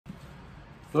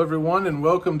Hello everyone, and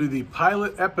welcome to the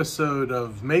pilot episode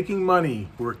of Making Money.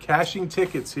 We're cashing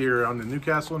tickets here on the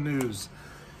Newcastle News.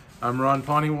 I'm Ron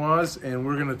Poniewasz, and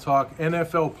we're going to talk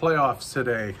NFL playoffs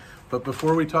today. But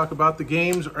before we talk about the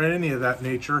games or any of that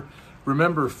nature,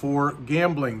 remember, for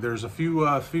gambling, there's a few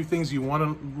things you want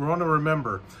to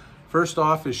remember. First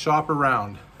off is shop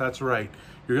around. That's right.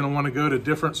 You're going to want to go to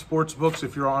different sports books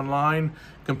if you're online,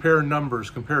 compare numbers,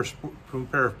 compare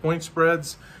point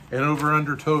spreads and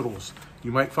over-under totals.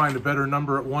 You might find a better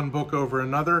number at one book over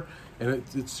another, and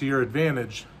it's to your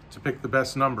advantage to pick the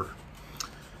best number.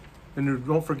 And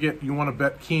don't forget, you want to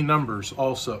bet key numbers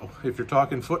also. If you're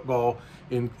talking football,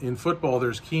 in football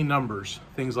there's key numbers.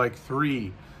 Things like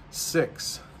 3,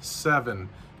 6, 7,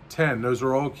 10. Those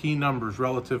are all key numbers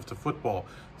relative to football.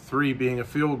 3 being a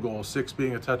field goal, 6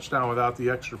 being a touchdown without the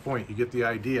extra point. You get the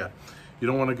idea. You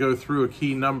don't want to go through a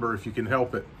key number if you can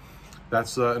help it.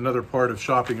 That's another part of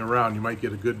shopping around. You might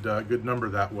get a good number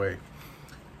that way.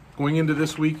 Going into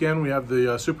this weekend, we have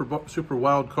the Super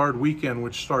Wild Card Weekend,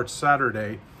 which starts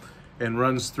Saturday and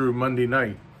runs through Monday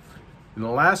night. In the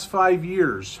last 5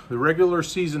 years, the regular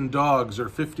season dogs are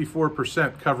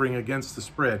 54% covering against the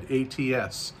spread,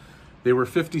 ATS. They were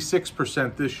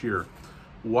 56% this year.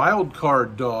 Wild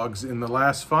card dogs in the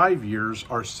last 5 years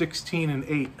are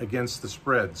 16-8 against the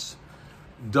spreads.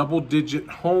 Double-digit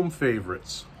home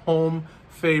favorites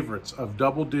of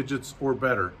double digits or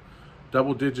better.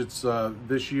 Double digits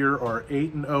this year are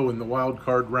 8-0 in the wild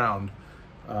card round.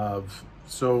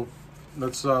 So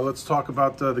let's talk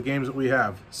about the games that we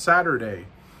have. Saturday,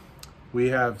 we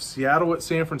have Seattle at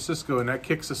San Francisco, and that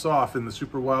kicks us off in the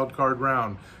Super Wild Card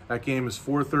round. That game is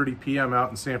 4:30 p.m. out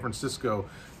in San Francisco.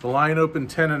 The line opened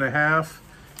 10.5,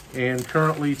 and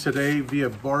currently today via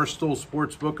Barstool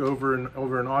Sportsbook over in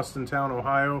Austintown,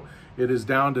 Ohio, it is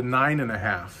down to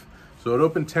 9.5. So it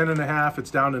opened 10.5,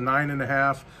 it's down to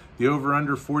 9.5. The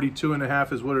over-under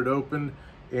 42.5 is what it opened,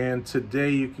 and today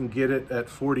you can get it at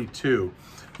 42.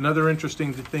 Another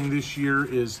interesting thing this year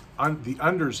is the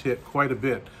unders hit quite a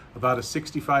bit, about a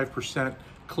 65%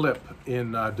 clip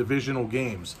in divisional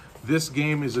games. This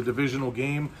game is a divisional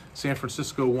game. San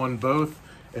Francisco won both,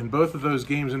 and both of those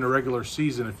games in the regular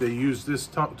season, if they used this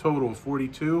total of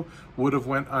 42, would have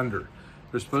went under.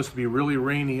 They're supposed to be really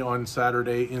rainy on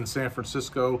Saturday in San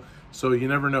Francisco, so you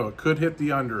never know. It could hit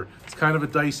the under. It's kind of a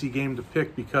dicey game to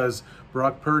pick because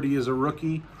Brock Purdy is a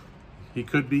rookie. He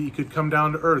could come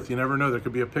down to earth. You never know. There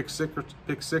could be a pick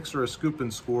six or a scoop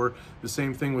and score. The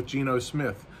same thing with Geno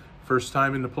Smith. First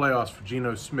time in the playoffs for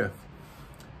Geno Smith.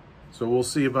 So we'll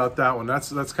see about that one.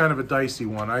 That's kind of a dicey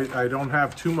one. I don't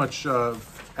have too much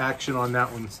action on that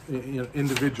one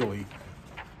individually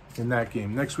in that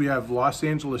game. Next, we have Los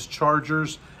Angeles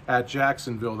Chargers at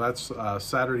Jacksonville. That's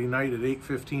Saturday night at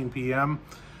 8:15 p.m.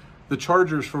 The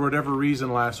Chargers, for whatever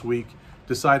reason last week,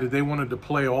 decided they wanted to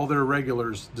play all their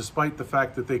regulars despite the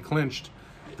fact that they clinched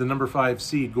the number 5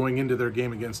 seed going into their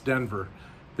game against Denver.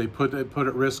 They put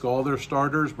at risk all their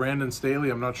starters. Brandon Staley,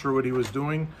 I'm not sure what he was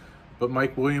doing, but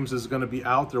Mike Williams is going to be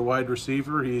out, their wide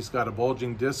receiver. He's got a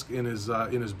bulging disc in his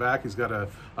back. He's got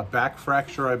a back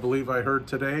fracture, I believe I heard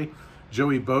today.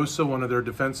 Joey Bosa, one of their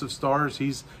defensive stars,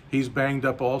 he's banged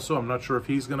up also. I'm not sure if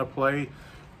he's going to play.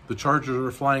 The Chargers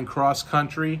are flying cross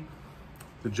country.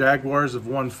 The Jaguars have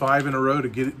won 5 in a row to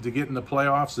get in the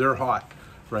playoffs. They're hot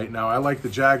right now. I like the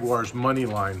Jaguars money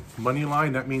line. Money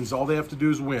line, that means all they have to do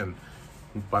is win.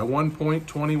 By 1 point,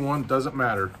 21, doesn't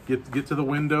matter. Get to the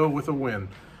window with a win.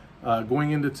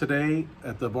 Going into today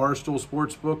at the Barstool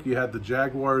Sportsbook, you had the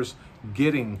Jaguars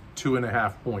getting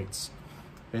 2.5 points.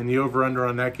 And the over-under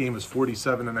on that game is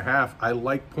 47.5. I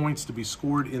like points to be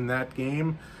scored in that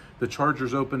game. The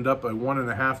Chargers opened up a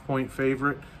 1.5 point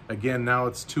favorite. Again, now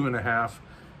it's 2.5.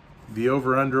 The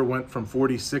over-under went from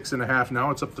 46.5.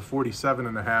 Now it's up to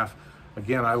 47.5.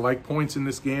 Again, I like points in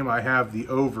this game. I have the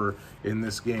over in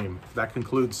this game. That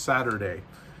concludes Saturday.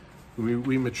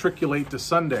 We matriculate to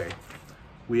Sunday.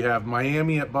 We have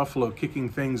Miami at Buffalo kicking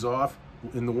things off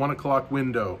in the 1 o'clock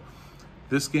window.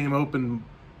 This game opened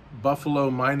Buffalo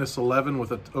 -11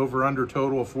 with an over-under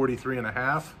total of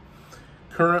 43.5.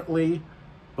 Currently,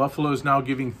 Buffalo is now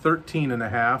giving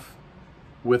 13.5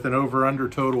 with an over-under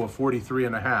total of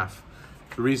 43.5.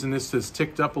 The reason this has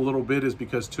ticked up a little bit is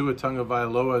because Tua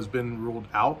Tagovailoa has been ruled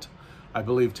out. I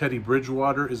believe Teddy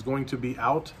Bridgewater is going to be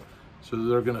out, so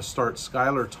they're going to start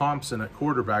Skylar Thompson at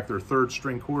quarterback, their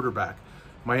third-string quarterback.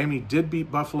 Miami did beat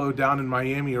Buffalo down in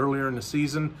Miami earlier in the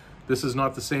season. This is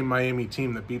not the same Miami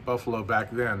team that beat Buffalo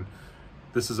back then.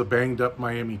 This is a banged-up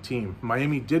Miami team.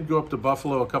 Miami did go up to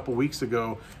Buffalo a couple weeks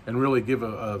ago and really give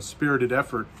a spirited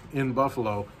effort in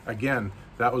Buffalo. Again,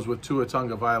 that was with Tua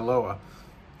Tagovailoa.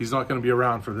 He's not going to be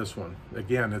around for this one.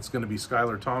 Again, it's going to be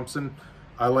Skylar Thompson.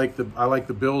 I like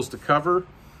the Bills to cover.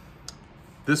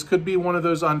 This could be one of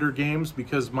those under games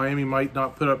because Miami might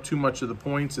not put up too much of the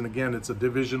points. And again, it's a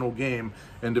divisional game,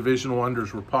 and divisional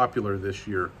unders were popular this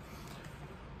year.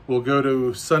 We'll go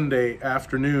to Sunday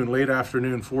afternoon, late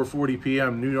afternoon, 4:40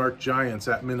 p.m., New York Giants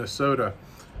at Minnesota.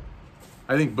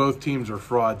 I think both teams are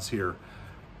frauds here.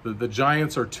 The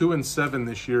Giants are 2-7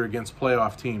 this year against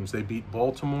playoff teams. They beat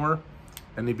Baltimore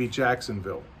and they beat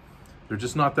Jacksonville. They're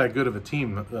just not that good of a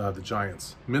team, the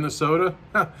Giants. Minnesota,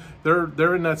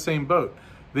 they're in that same boat.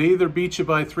 They either beat you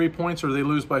by 3 points or they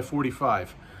lose by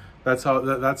 45. That's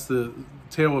the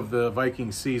tale of the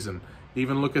Vikings season.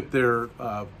 Even look at their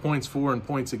points for and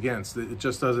points against. It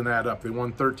just doesn't add up. They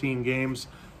won 13 games,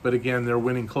 but again, they're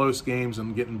winning close games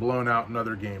and getting blown out in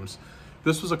other games.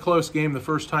 This was a close game the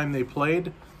first time they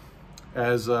played,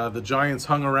 as the Giants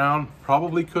hung around.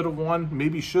 Probably could have won,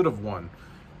 maybe should have won.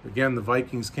 Again, the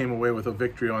Vikings came away with a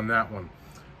victory on that one.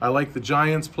 I like the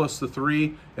Giants plus the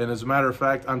 3, and as a matter of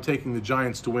fact, I'm taking the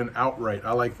Giants to win outright.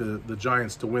 I like the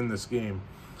Giants to win this game.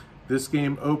 This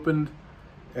game opened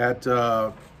at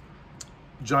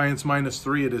Giants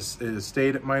 -3. It is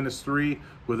stayed at -3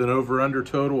 with an over-under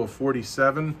total of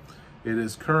 47. It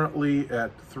is currently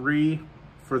at 3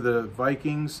 for the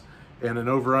Vikings and an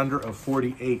over-under of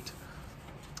 48.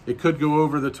 It could go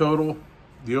over the total.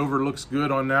 The over looks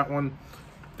good on that one.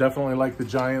 Definitely like the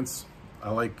Giants. I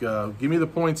like, give me the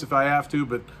points if I have to,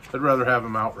 but I'd rather have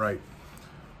them outright.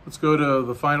 Let's go to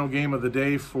the final game of the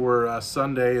day for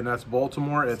Sunday, and that's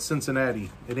Baltimore at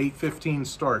Cincinnati, an 8:15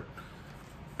 start.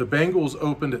 The Bengals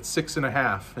opened at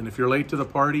 6.5, and if you're late to the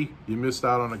party, you missed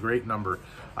out on a great number.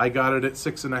 I got it at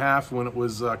 6.5 when it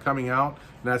was coming out,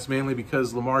 and that's mainly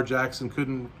because Lamar Jackson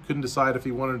couldn't decide if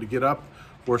he wanted to get up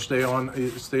or stay on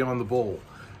the bowl.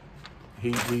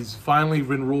 He's finally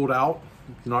been ruled out.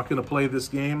 He's not going to play this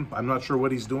game. I'm not sure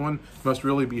what he's doing. He must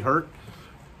really be hurt.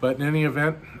 But in any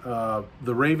event,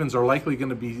 the Ravens are likely going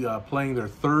to be playing their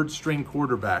third-string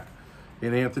quarterback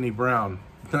in Anthony Brown.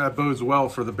 That bodes well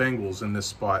for the Bengals in this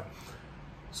spot.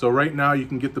 So right now you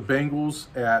can get the Bengals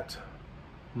at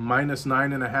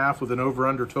 -9.5 with an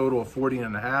over-under total of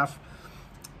 40.5.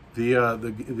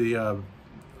 The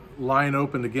line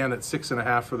opened again at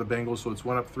 6.5 for the Bengals, so it's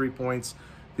went up 3 points.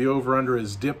 The over-under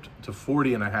is dipped to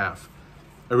 40.5.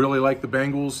 I really like the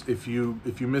Bengals. If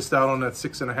you missed out on that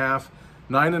 6.5,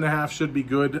 9.5 should be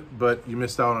good, but you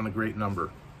missed out on a great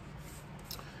number.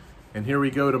 And here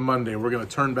we go to Monday. We're going to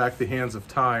turn back the hands of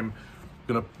time.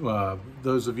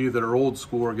 Those of you that are old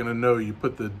school are going to know you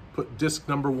put disc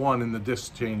number 1 in the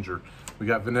disc changer. We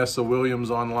got Vanessa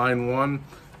Williams on line 1.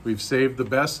 We've saved the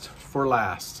best for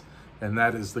last, and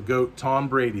that is the GOAT, Tom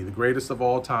Brady, the greatest of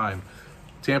all time.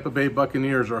 Tampa Bay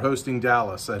Buccaneers are hosting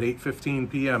Dallas at 8:15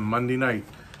 p.m. Monday night.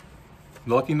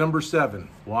 Lucky number 7.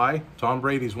 Why? Tom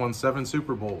Brady's won 7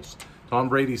 Super Bowls. Tom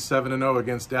Brady's 7-0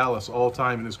 against Dallas all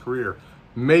time in his career.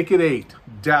 Make it 8.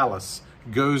 Dallas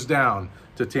goes down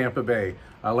to Tampa Bay.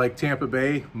 I like Tampa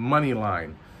Bay money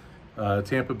line.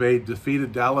 Tampa Bay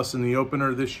defeated Dallas in the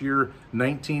opener this year,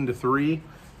 19-3.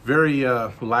 Very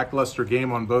lackluster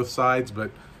game on both sides,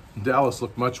 but Dallas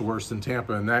looked much worse than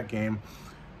Tampa in that game.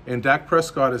 And Dak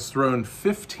Prescott has thrown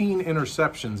 15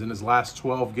 interceptions in his last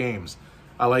 12 games.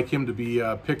 I like him to be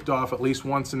picked off at least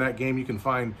once in that game. You can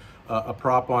find a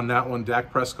prop on that one.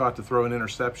 Dak Prescott to throw an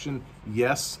interception.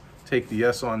 Yes, take the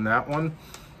yes on that one.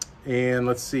 And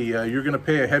let's see, you're going to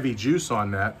pay a heavy juice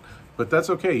on that, but that's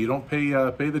okay. You don't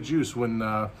pay the juice when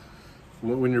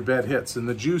your bet hits. And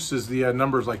the juice is the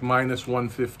numbers like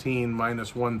 -115,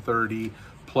 -130,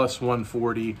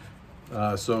 +140.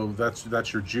 So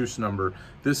that's your juice number.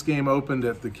 This game opened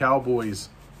at the Cowboys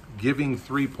giving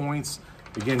 3 points.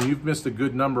 Again, you've missed a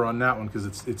good number on that one because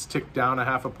it's ticked down a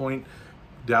half a point.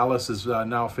 Dallas is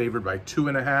now favored by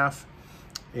 2.5,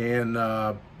 and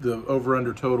the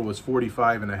over-under total is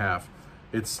 45.5.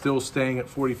 It's still staying at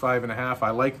 45.5.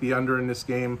 I like the under in this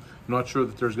game. I'm not sure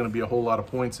that there's going to be a whole lot of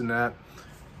points in that.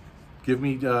 Give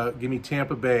me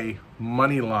Tampa Bay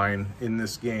money line in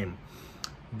this game.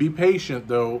 Be patient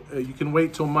though. You can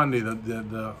wait till Monday.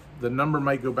 The number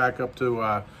might go back up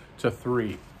to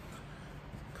 3.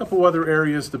 A couple other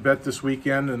areas to bet this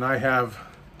weekend, and I have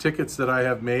tickets that I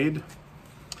have made. You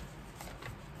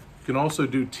can also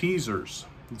do teasers.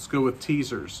 Let's go with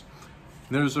teasers.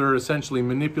 And those are essentially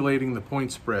manipulating the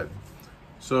point spread.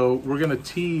 So we're going to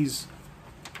tease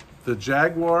the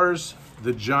Jaguars,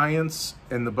 the Giants,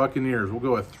 and the Buccaneers. We'll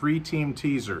go a 3-team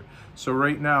teaser. So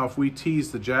right now, if we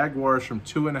tease the Jaguars from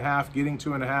 2.5, getting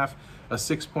 2.5, a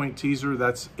 6-point teaser,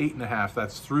 that's 8.5.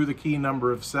 That's through the key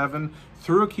number of 7,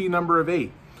 through a key number of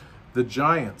 8. The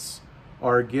Giants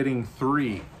are getting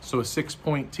 3. So a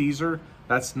 6-point teaser,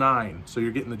 that's 9. So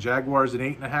you're getting the Jaguars at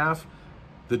 8.5,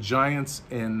 the Giants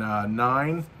in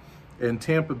 9, and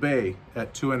Tampa Bay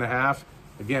at 2.5.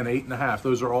 Again, 8.5.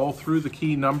 Those are all through the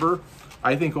key number.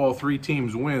 I think all 3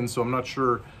 teams win, so I'm not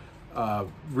sure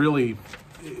really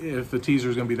if the teaser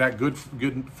is going to be that good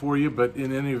for you. But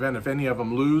in any event, if any of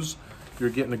them lose, you're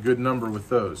getting a good number with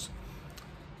those.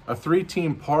 A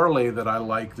 3-team parlay that I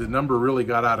like, the number really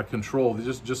got out of control.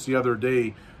 Just the other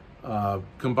day,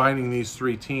 combining these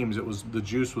 3 teams, the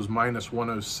juice was minus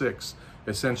 106,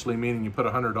 essentially meaning you put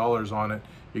 $100 on it,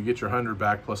 you get your 100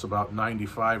 back plus about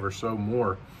 95 or so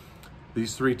more.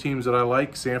 These 3 teams that I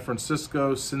like: San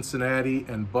Francisco, Cincinnati,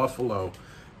 and Buffalo.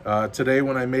 Today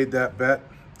when I made that bet,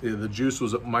 the juice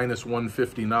was at minus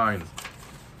 159.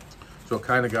 So it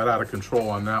kind of got out of control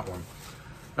on that one.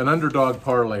 An underdog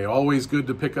parlay, always good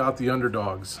to pick out the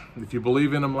underdogs. If you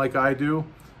believe in them like I do,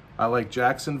 I like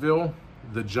Jacksonville,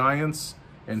 the Giants,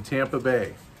 and Tampa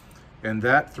Bay. And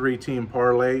that 3-team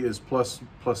parlay is plus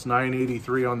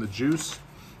 983 on the juice,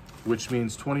 which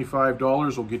means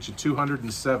 $25 will get you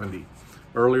 270.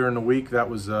 Earlier in the week, that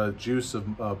was a juice of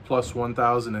plus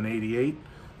 1,088.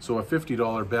 So a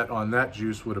 $50 bet on that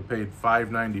juice would have paid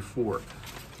 $594.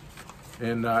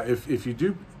 And if you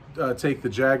do take the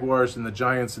Jaguars and the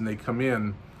Giants and they come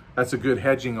in, that's a good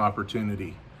hedging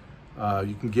opportunity.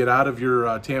 You can get out of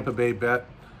your Tampa Bay bet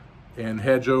and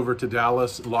hedge over to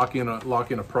Dallas, lock in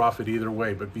a profit either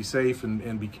way, but be safe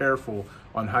and be careful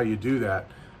on how you do that.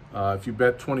 If you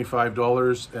bet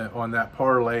 $25 on that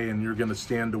parlay and you're going to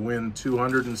stand to win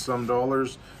 200 and some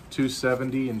dollars,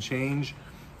 270 and change,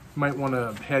 you might want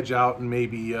to hedge out and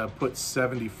maybe put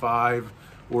 75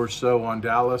 or so on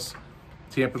Dallas.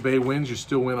 Tampa Bay wins, you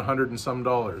still win 100 and some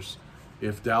dollars.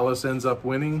 If Dallas ends up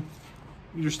winning,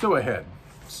 you're still ahead.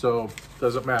 So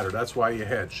doesn't matter. That's why you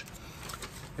hedge.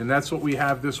 And that's what we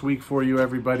have this week for you,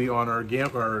 everybody, on our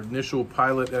initial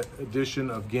pilot edition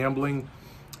of gambling,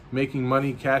 making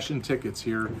money, cashing tickets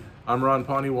here. I'm Ron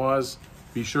Poniewasz.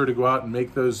 Be sure to go out and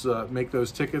make those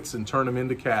tickets and turn them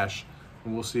into cash.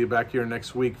 And we'll see you back here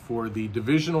next week for the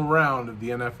divisional round of the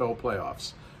NFL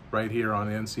playoffs, right here on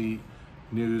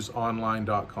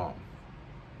ncnewsonline.com.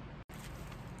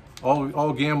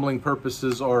 All gambling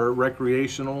purposes are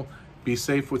recreational. Be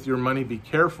safe with your money. Be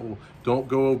careful. Don't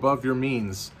go above your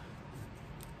means.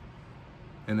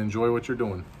 And enjoy what you're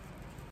doing.